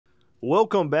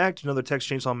Welcome back to another Texas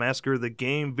Chainsaw Massacre, the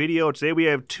game video. Today we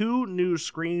have two new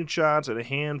screenshots and a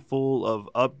handful of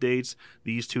updates.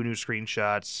 These two new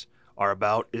screenshots are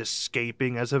about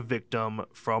escaping as a victim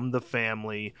from the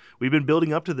family. We've been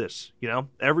building up to this,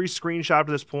 Every screenshot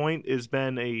to this point has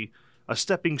been a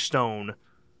stepping stone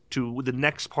to the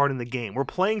next part in the game. We're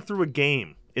playing through a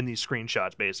game in these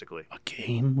screenshots, basically. A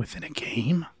game within a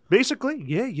game? Basically,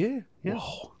 yeah.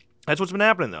 Whoa. That's what's been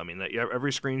happening, though. I mean,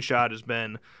 every screenshot has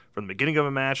been from the beginning of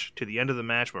a match to the end of the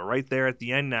match. We're right there at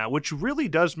the end now, which really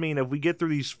does mean if we get through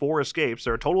these 4 escapes,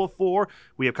 there are a total of 4.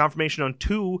 We have confirmation on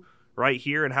 2 right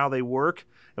here and how they work,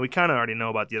 and we kind of already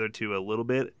know about the other 2 a little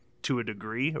bit to a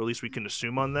degree, or at least we can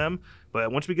assume on them.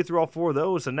 But once we get through all 4 of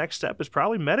those, the next step is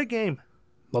probably metagame.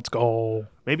 Let's go.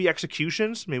 Maybe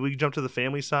executions. Maybe we can jump to the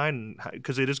family side,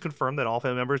 because it is confirmed that all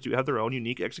family members do have their own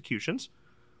unique executions.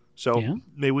 So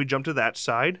maybe we jump to that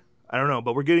side. I don't know,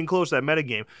 but we're getting close to that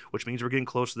metagame, which means we're getting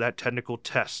close to that technical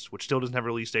test, which still doesn't have a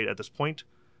release date at this point,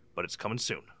 but it's coming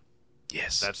soon.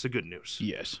 Yes. That's the good news.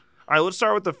 Yes. All right, let's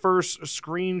start with the first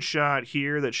screenshot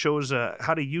here that shows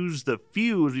how to use the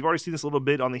fuse. We've already seen this a little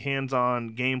bit on the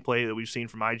hands-on gameplay that we've seen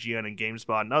from IGN and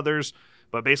GameSpot and others,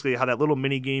 but basically how that little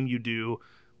mini game you do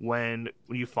when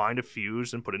you find a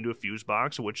fuse and put it into a fuse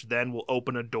box, which then will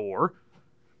open a door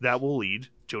that will lead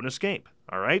to an escape.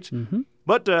 All right? Mm-hmm.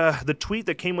 But the tweet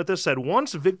that came with this said,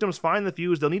 once victims find the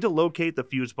fuse, they'll need to locate the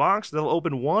fuse box. They'll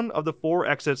open one of the 4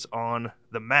 exits on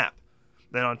the map.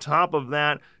 Then on top of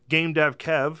that, Game Dev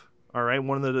Kev, all right,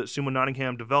 one of the Sumo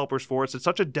Nottingham developers for it, said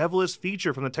such a devilish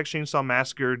feature from the Texas Chainsaw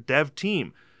Massacre dev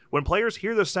team. When players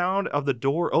hear the sound of the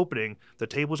door opening, the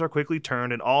tables are quickly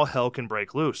turned and all hell can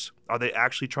break loose. Are they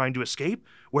actually trying to escape?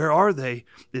 Where are they?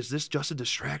 Is this just a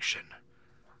distraction?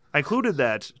 I included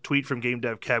that tweet from Game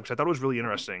Dev Kev because I thought it was really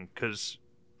interesting because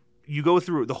you go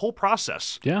through the whole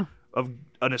process of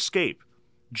an escape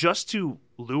just to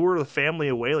lure the family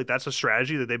away. Like, that's a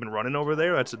strategy that they've been running over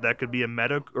there. That could be a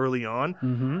meta early on.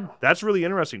 Mm-hmm. That's really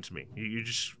interesting to me. You're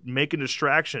just making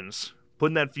distractions,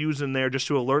 putting that fuse in there just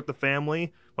to alert the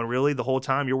family when really the whole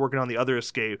time you're working on the other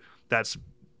escape that's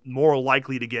more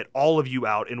likely to get all of you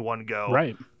out in one go.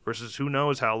 Right. Versus who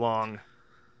knows how long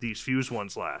these fuse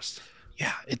ones last.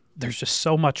 Yeah, there's just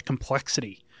so much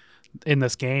complexity in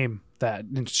this game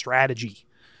and strategy,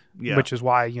 which is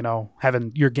why,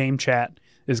 having your game chat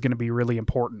is going to be really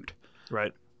important.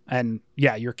 Right. And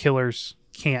your killers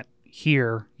can't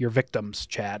hear your victims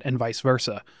chat and vice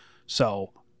versa. So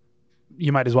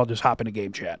you might as well just hop in a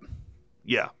game chat.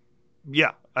 Yeah,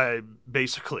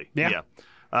 basically. Yeah.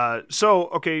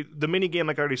 Okay, the mini game,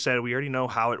 like I already said, we already know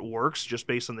how it works just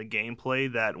based on the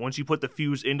gameplay, that once you put the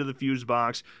fuse into the fuse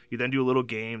box, you then do a little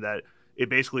game that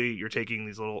you're taking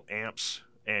these little amps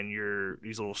and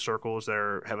these little circles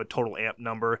that have a total amp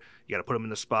number. You got to put them in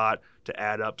the spot to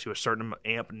add up to a certain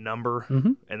amp number,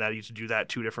 and that you to do that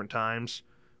 2 different times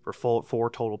for 4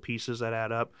 total pieces that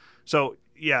add up. So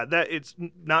that it's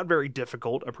not very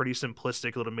difficult, a pretty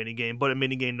simplistic little mini game, but a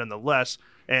mini game nonetheless.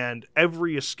 And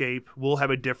every escape will have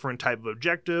a different type of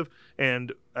objective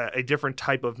and a different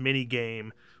type of mini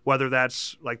game. Whether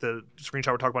that's like the screenshot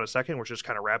we're talking about in a second, which is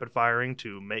kind of rapid firing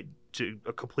to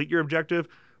complete your objective,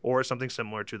 or something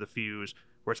similar to the fuse,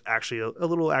 where it's actually a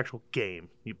little actual game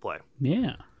you play.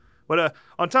 Yeah. But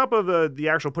on top of the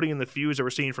actual putting in the fuse that we're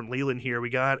seeing from Leland here,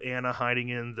 we got Anna hiding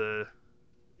in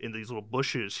these little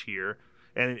bushes here.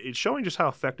 And it's showing just how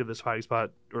effective this hiding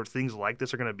spot or things like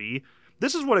this are going to be.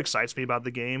 This is what excites me about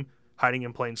the game, hiding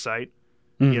in plain sight,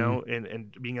 and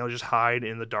being able to just hide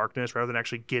in the darkness rather than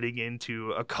actually getting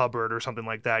into a cupboard or something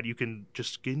like that. You can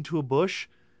just get into a bush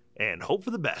and hope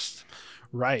for the best.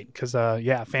 Right, because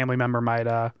a family member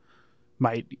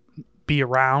might be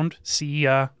around, see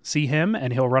him,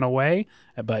 and he'll run away.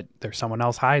 But there's someone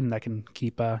else hiding that can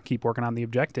keep working on the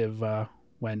objective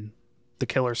when the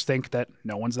killers think that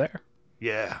no one's there.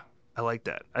 Yeah, I like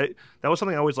that. That was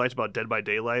something I always liked about Dead by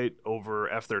Daylight over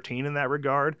F13 in that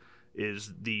regard, is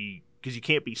because you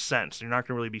can't be sensed. You're not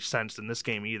going to really be sensed in this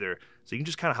game either. So you can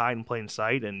just kind of hide in plain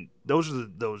sight, and those are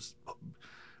those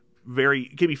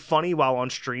it can be funny while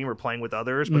on stream or playing with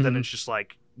others, but then it's just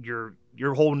like you're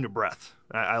holding your breath.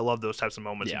 I love those types of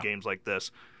moments in games like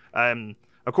this.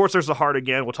 Of course, there's the heart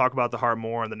again. We'll talk about the heart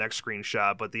more in the next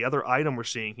screenshot, but the other item we're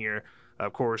seeing here,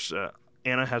 of course,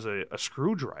 Anna has a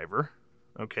screwdriver.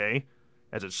 Okay,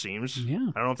 as it seems. Yeah.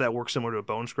 I don't know if that works similar to a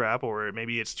bone scrap, or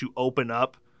maybe it's to open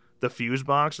up the fuse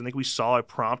box. I think we saw a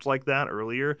prompt like that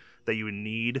earlier, that you would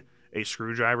need a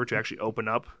screwdriver to actually open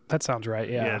up. That sounds right,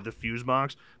 yeah. The fuse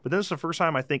box. But then it's the first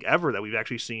time I think ever that we've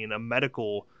actually seen a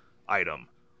medical item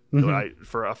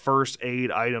for a first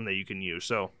aid item that you can use.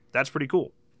 So that's pretty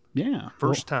cool. Yeah.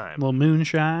 First time. Little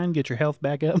moonshine, get your health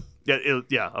back up.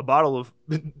 Yeah, a bottle of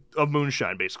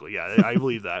moonshine, basically. Yeah, I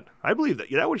believe that. I believe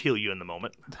that. Yeah, that would heal you in the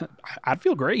moment. I'd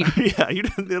feel great. Yeah,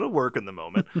 it'll work in the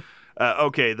moment.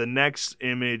 Okay, the next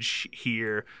image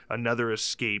here, another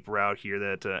escape route here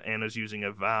that Anna's using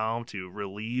a valve to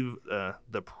relieve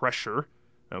the pressure.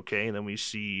 Okay, and then we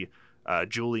see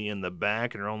Julie in the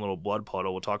back in her own little blood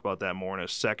puddle. We'll talk about that more in a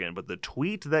second. But the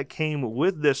tweet that came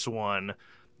with this one,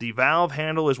 the valve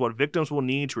handle is what victims will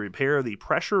need to repair the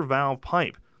pressure valve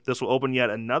pipe. This will open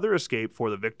yet another escape for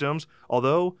the victims,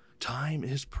 although time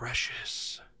is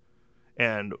precious.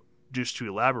 And just to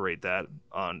elaborate that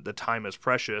on the time is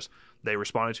precious, they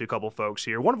responded to a couple folks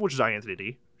here, one of which is Anthony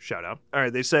D. Shout out. All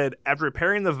right, they said, after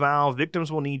repairing the valve,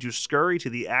 victims will need to scurry to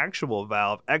the actual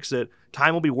valve exit.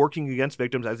 Time will be working against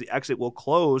victims as the exit will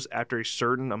close after a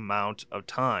certain amount of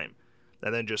time.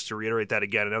 And then just to reiterate that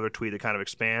again, another tweet that kind of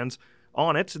expands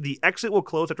on it. The exit will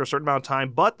close after a certain amount of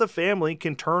time, but the family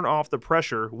can turn off the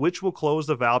pressure, which will close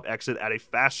the valve exit at a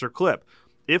faster clip.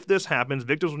 If this happens,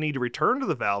 victims will need to return to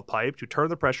the valve pipe to turn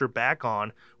the pressure back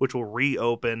on, which will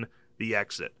reopen the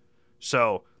exit.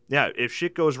 So, yeah, if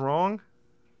shit goes wrong,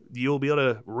 you'll be able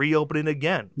to reopen it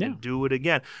again and do it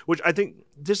again. Which I think,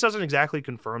 this doesn't exactly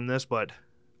confirm this, but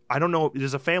I don't know,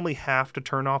 does a family have to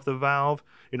turn off the valve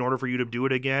in order for you to do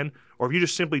it again? Or if you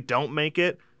just simply don't make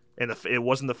it, and it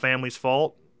wasn't the family's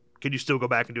fault, can you still go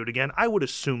back and do it again? I would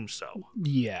assume so.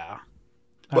 Yeah.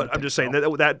 But I'm just saying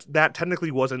that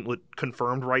technically wasn't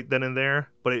confirmed right then and there,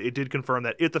 but it did confirm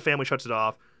that if the family shuts it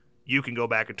off, you can go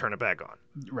back and turn it back on.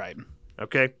 Right.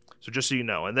 Okay? So just so you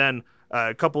know. And then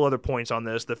a couple other points on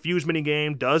this. The fuse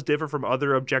minigame does differ from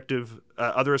other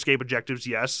escape objectives,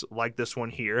 yes, like this one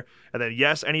here. And then,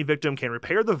 yes, any victim can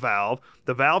repair the valve.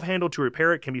 The valve handle to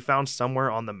repair it can be found somewhere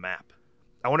on the map.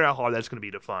 I wonder how hard that's going to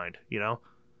be to find, you know?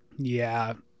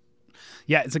 Yeah.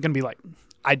 Yeah, is it going to be like...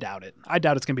 I doubt it. I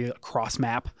doubt it's going to be a cross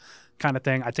map kind of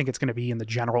thing. I think it's going to be in the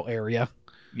general area.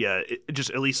 Yeah,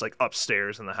 just at least like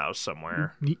upstairs in the house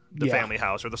somewhere, the family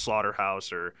house or the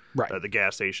slaughterhouse or the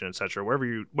gas station, etc. Wherever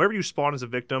you spawn as a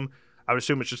victim, I would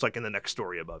assume it's just like in the next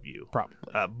story above you. Probably.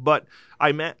 But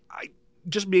I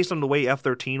just based on the way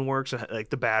F-13 works,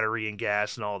 like the battery and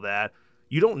gas and all that,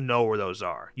 you don't know where those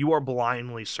are. You are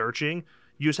blindly searching.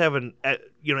 You just have an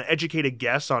educated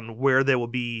guess on where they will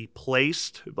be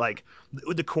placed, like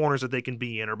the corners that they can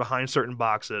be in or behind certain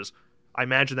boxes. I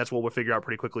imagine that's what we'll figure out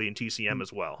pretty quickly in TCM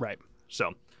as well. Right.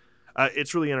 So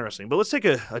it's really interesting. But let's take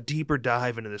a deeper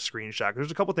dive into this screenshot. There's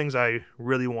a couple things I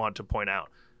really want to point out.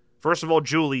 First of all,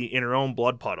 Julie in her own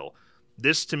blood puddle.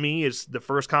 This, to me, is the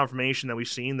first confirmation that we've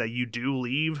seen that you do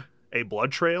leave a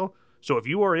blood trail. So if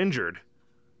you are injured,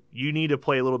 you need to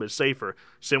play a little bit safer,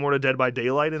 similar to Dead by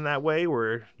Daylight in that way,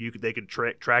 where they can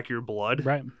track your blood.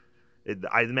 Right.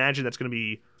 I imagine that's going to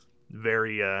be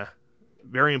very,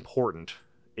 very important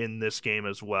in this game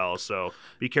as well. So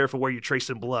be careful where you're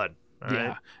tracing blood. All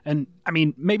right? And I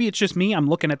mean, maybe it's just me. I'm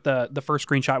looking at the first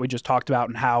screenshot we just talked about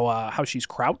and how she's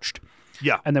crouched.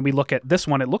 Yeah. And then we look at this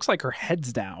one. It looks like her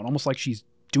head's down, almost like she's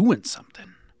doing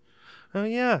something. Oh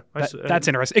yeah, that's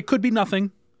interesting. It could be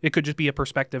nothing. It could just be a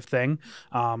perspective thing,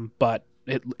 but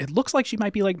it looks like she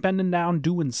might be like bending down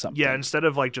doing something. Yeah, instead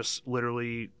of like just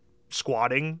literally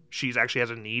squatting, she's actually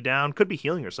has a knee down. Could be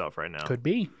healing herself right now. Could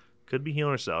be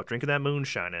healing herself. Drinking that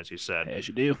moonshine, as you said. As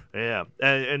you do. Yeah.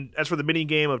 And as for the mini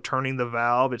game of turning the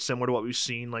valve, it's similar to what we've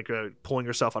seen, like pulling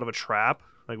yourself out of a trap,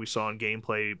 like we saw in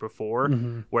gameplay before,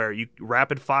 where you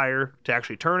rapid fire to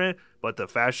actually turn it, but the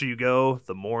faster you go,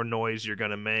 the more noise you're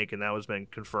going to make, and that has been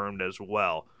confirmed as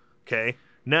well. Okay?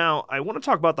 Now, I want to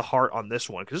talk about the heart on this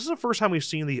one, because this is the first time we've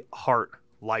seen the heart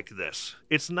like this.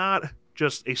 It's not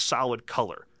just a solid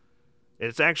color.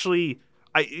 It's actually,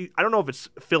 I don't know if it's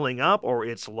filling up or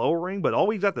it's lowering, but all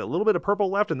we've got, the little bit of purple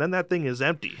left, and then that thing is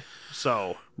empty.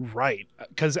 So right.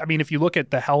 Because, I mean, if you look at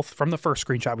the health from the first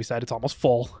screenshot we said, it's almost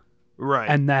full. Right.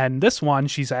 And then this one,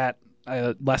 she's at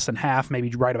less than half, maybe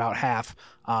right about half.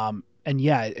 And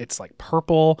yeah, it's like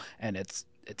purple, and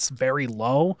it's very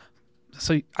low.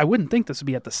 So I wouldn't think this would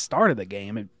be at the start of the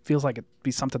game. It feels like it'd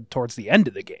be something towards the end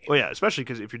of the game. Well, yeah, especially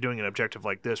because if you're doing an objective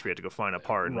like this, we have to go find a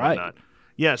part and whatnot.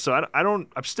 Yeah, so I'm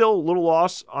still a little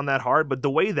lost on that heart, but the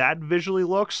way that visually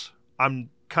looks, I'm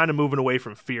kind of moving away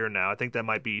from fear now. I think that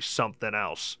might be something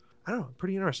else. I don't know,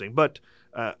 pretty interesting. But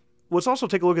let's also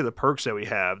take a look at the perks that we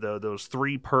have, those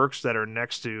 3 perks that are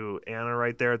next to Anna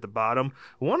right there at the bottom,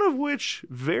 one of which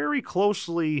very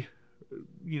closely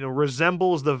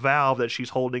resembles the valve that she's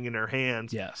holding in her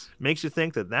hands. Yes. Makes you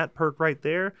think that perk right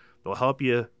there they'll help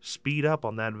you speed up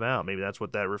on that vow. Maybe that's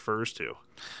what that refers to.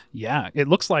 Yeah, it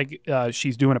looks like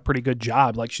she's doing a pretty good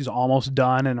job. Like she's almost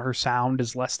done, and her sound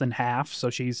is less than half. So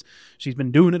she's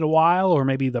been doing it a while, or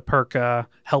maybe the perk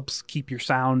helps keep your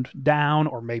sound down,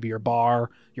 or maybe your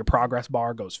progress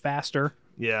bar goes faster.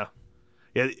 Yeah.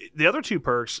 Yeah, the other two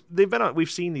perks,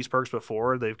 we've seen these perks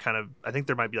before. They've kind of, I think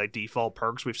there might be like default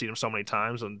perks. We've seen them so many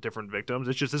times on different victims.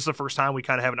 It's just, this is the first time we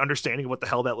kind of have an understanding of what the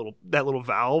hell that little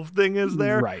valve thing is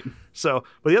there. Right. So,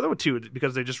 but the other one too,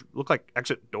 because they just look like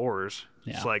exit doors.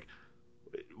 Yeah. It's like,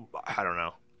 I don't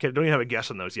know. Don't even have a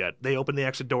guess on those yet. They open the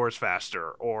exit doors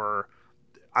faster, or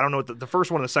I don't know. The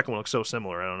first one and the second one look so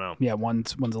similar. I don't know. Yeah,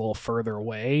 one's a little further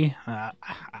away.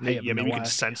 Maybe you can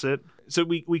sense it. So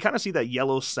we kind of see that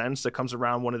yellow sense that comes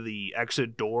around one of the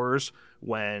exit doors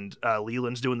when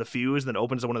Leland's doing the fuse, and then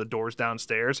opens one of the doors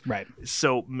downstairs. Right.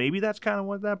 So maybe that's kind of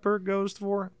what that perk goes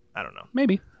for. I don't know.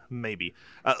 Maybe.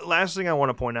 Last thing I want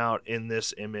to point out in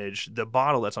this image, the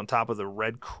bottle that's on top of the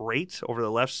red crate over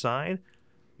the left side.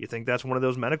 You think that's one of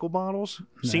those medical bottles?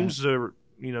 No. Seems to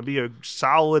be a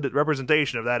solid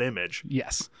representation of that image.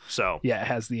 Yes. So yeah, it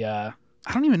has the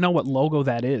I don't even know what logo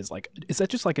that is. Like, is that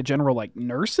just like a general like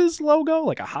nurse's logo,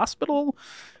 like a hospital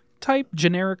type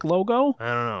generic logo? I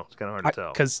don't know. It's kind of hard to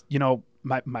tell. Because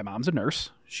my mom's a nurse.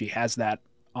 She has that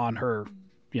on her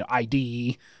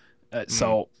ID.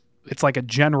 So it's like a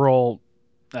general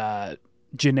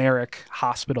generic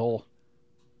hospital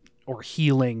or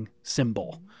healing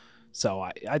symbol. So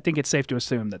I think it's safe to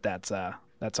assume that that's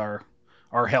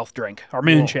our health drink, our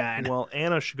moonshine. Well,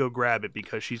 Anna should go grab it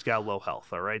because she's got low health,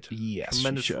 all right? Yes,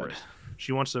 Tremendous she should. risk.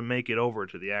 She wants to make it over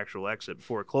to the actual exit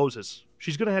before it closes.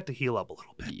 She's going to have to heal up a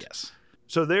little bit. Yes.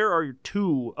 So there are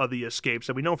two of the escapes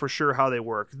that we know for sure how they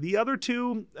work. The other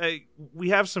two, we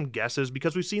have some guesses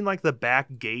because we've seen like the back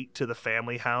gate to the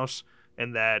family house,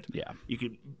 and that you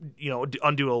could,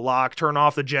 undo a lock, turn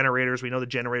off the generators. We know the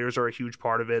generators are a huge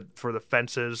part of it for the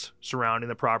fences surrounding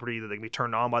the property, that they can be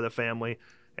turned on by the family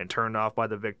and turned off by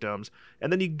the victims.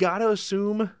 And then you gotta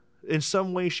assume in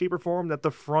some way, shape, or form that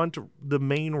the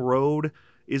main road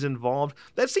is involved.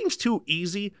 That seems too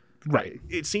easy. Right.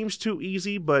 It seems too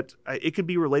easy, but it could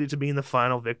be related to being the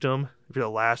final victim. If you're the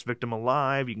last victim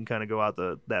alive, you can kind of go out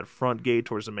that front gate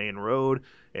towards the main road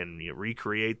and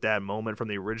recreate that moment from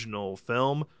the original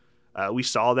film. We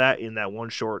saw that in that one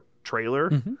short trailer.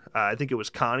 Mm-hmm. I think it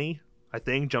was Connie,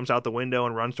 jumps out the window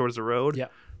and runs towards the road. Yeah.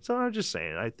 So I'm just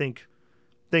saying, I think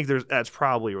that's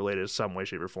probably related in some way,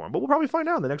 shape, or form. But we'll probably find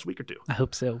out in the next week or two. I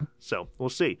hope so. So we'll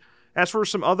see. As for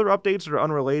some other updates that are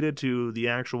unrelated to the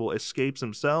actual escapes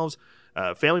themselves,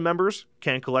 family members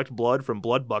can collect blood from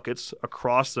blood buckets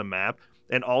across the map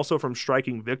and also from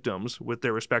striking victims with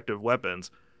their respective weapons.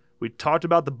 We talked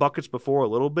about the buckets before a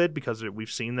little bit because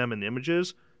we've seen them in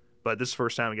images, but this is the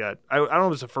first time we got... I don't know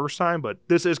if it's the first time, but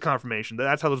this is confirmation that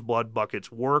that's how those blood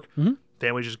buckets work. Mm-hmm.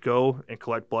 Families just go and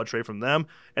collect blood straight from them,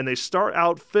 and they start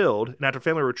out filled, and after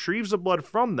family retrieves the blood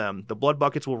from them, the blood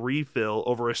buckets will refill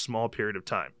over a small period of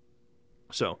time.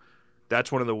 So that's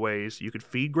one of the ways you could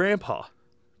feed Grandpa.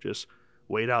 Just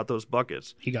wait out those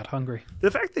buckets. He got hungry.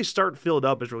 The fact they start filled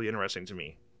up is really interesting to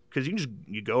me, because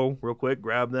you go real quick,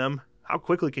 grab them. How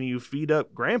quickly can you feed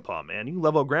up Grandpa, man? You can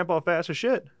level up Grandpa fast as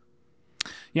shit.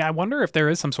 Yeah, I wonder if there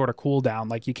is some sort of cooldown.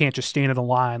 Like, you can't just stand in the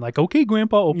line like, okay,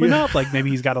 Grandpa, open up. Like, maybe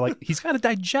he's got to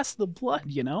digest the blood,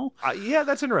 Yeah,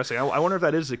 that's interesting. I wonder if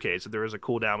that is the case, if there is a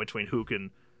cooldown between who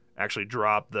can actually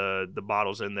drop the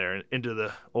bottles in there into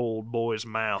the old boy's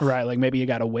mouth. Right, like maybe you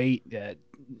got to wait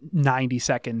 90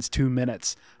 seconds, 2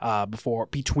 minutes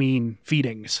between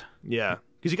feedings. Yeah,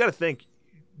 because you got to think,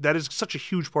 that is such a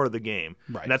huge part of the game.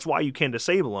 Right. And that's why you can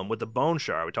disable them with the bone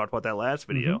shard. We talked about that last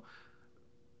video.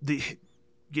 Mm-hmm.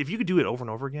 If you could do it over and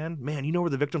over again, man, where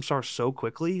the victims are so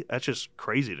quickly. That's just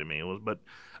crazy to me. But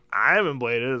I haven't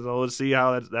played it, so let's see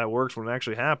how that works when it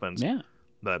actually happens. Yeah.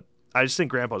 But I just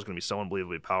think Grandpa's going to be so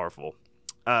unbelievably powerful.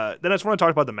 Then I just want to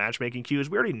talk about the matchmaking queues.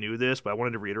 We already knew this, but I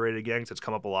wanted to reiterate it again because it's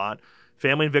come up a lot.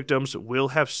 Family and victims will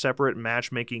have separate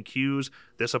matchmaking queues.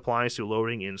 This applies to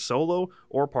loading in solo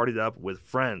or partied up with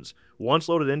friends. Once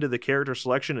loaded into the character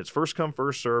selection, it's first come,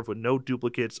 first serve with no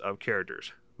duplicates of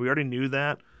characters. We already knew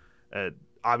that.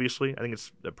 Obviously, I think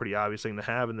it's a pretty obvious thing to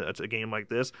have in a game like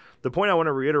this. The point I want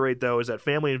to reiterate, though, is that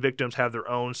family and victims have their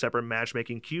own separate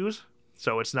matchmaking queues.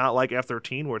 So it's not like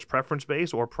F13 where it's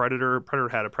preference-based, or Predator. Predator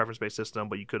had a preference-based system,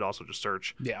 but you could also just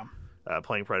search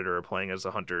playing Predator or playing as the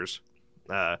hunters.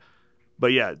 But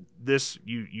yeah, this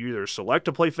you either select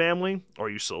to play family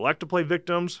or you select to play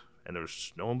victims, and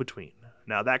there's no in between.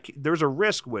 Now, there's a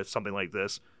risk with something like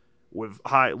this with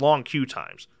long queue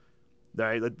times.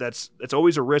 Right? That's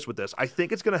always a risk with this. I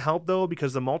think it's going to help though,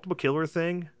 because the multiple killer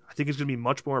thing, I think it's going to be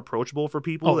much more approachable for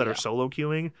people that are solo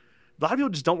queuing. A lot of people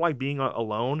just don't like being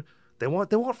alone. They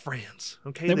want friends.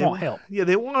 Okay, they want help. Yeah,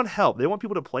 they want help. They want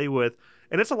people to play with,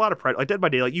 and it's a lot of pressure. Like Dead by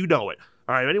Daylight, you know it.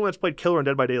 All right, anyone that's played Killer and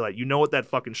Dead by Daylight, you know what that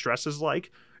fucking stress is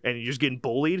like, and you're just getting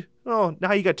bullied. Oh,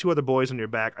 now you got 2 other boys on your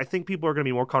back. I think people are going to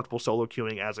be more comfortable solo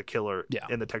queuing as a killer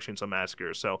in the Texas Chainsaw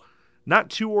Massacre. So, not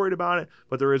too worried about it,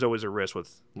 but there is always a risk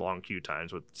with long queue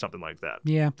times with something like that.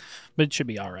 Yeah, but it should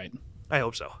be all right. I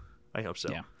hope so.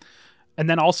 Yeah, and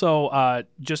then also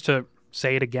just to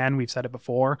say it again, we've said it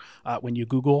before. When you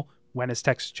Google when is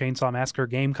Texas Chainsaw Massacre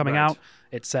game coming out,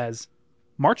 it says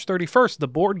March 31st, the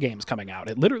board game's coming out.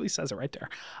 It literally says it right there.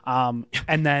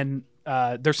 And then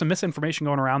there's some misinformation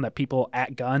going around that people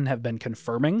at Gun have been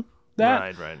confirming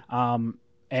that. Right.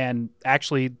 And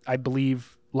actually, I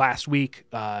believe last week,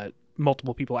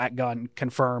 multiple people at Gun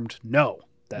confirmed no.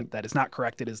 That is not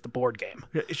correct. It is the board game.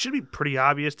 It should be pretty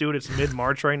obvious, dude. It's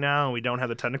mid-March right now, and we don't have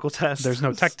the technical test. There's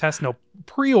no tech test, no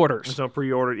pre-orders. There's no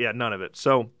pre-order. Yeah, none of it.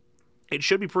 So it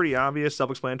should be pretty obvious,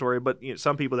 self-explanatory, but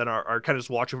some people that are kind of just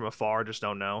watching from afar just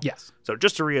don't know. Yes. So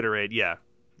just to reiterate,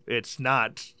 it's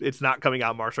not coming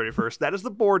out March 31st. That is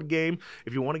the board game.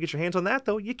 If you want to get your hands on that,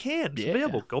 though, you can. It's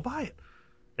available. Go buy it.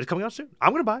 It's coming out soon.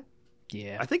 I'm going to buy it.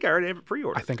 Yeah. I think I already have it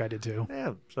pre-ordered. I think I did too.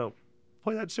 Yeah, so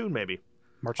play that soon, maybe.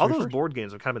 March 31st. All those board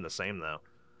games have kind of been the same, though.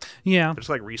 Yeah. They're just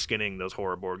like reskinning those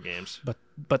horror board games.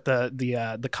 But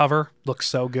the cover looks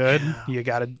so good.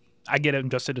 Yeah. I get them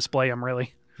just to display them,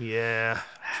 really. Yeah,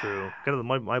 true. Got the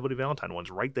My Bloody Valentine one's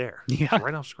right there. Yeah.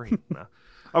 Right off screen. No.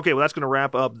 Okay, well, that's going to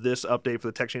wrap up this update for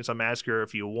the Texas Chainsaw Massacre.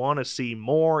 If you want to see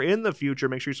more in the future,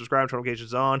 make sure you subscribe, turn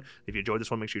notifications on. If you enjoyed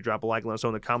this one, make sure you drop a like and let us know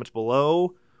in the comments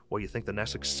below what you think the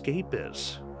next escape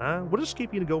is. What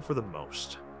escape are you going to go for the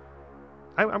most?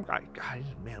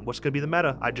 Man, what's going to be the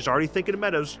meta? I just already thinking of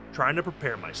metas, trying to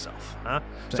prepare myself.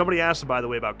 Somebody asked, by the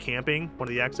way, about camping, one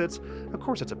of the exits. Of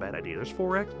course, that's a bad idea.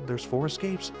 There's 4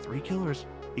 escapes, 3 killers.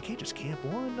 You can't just camp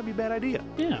one. That'd be a bad idea.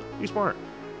 Yeah. Be smart.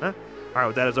 All right,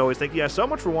 with that, as always, thank you guys so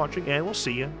much for watching, and we'll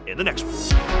see you in the next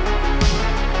one.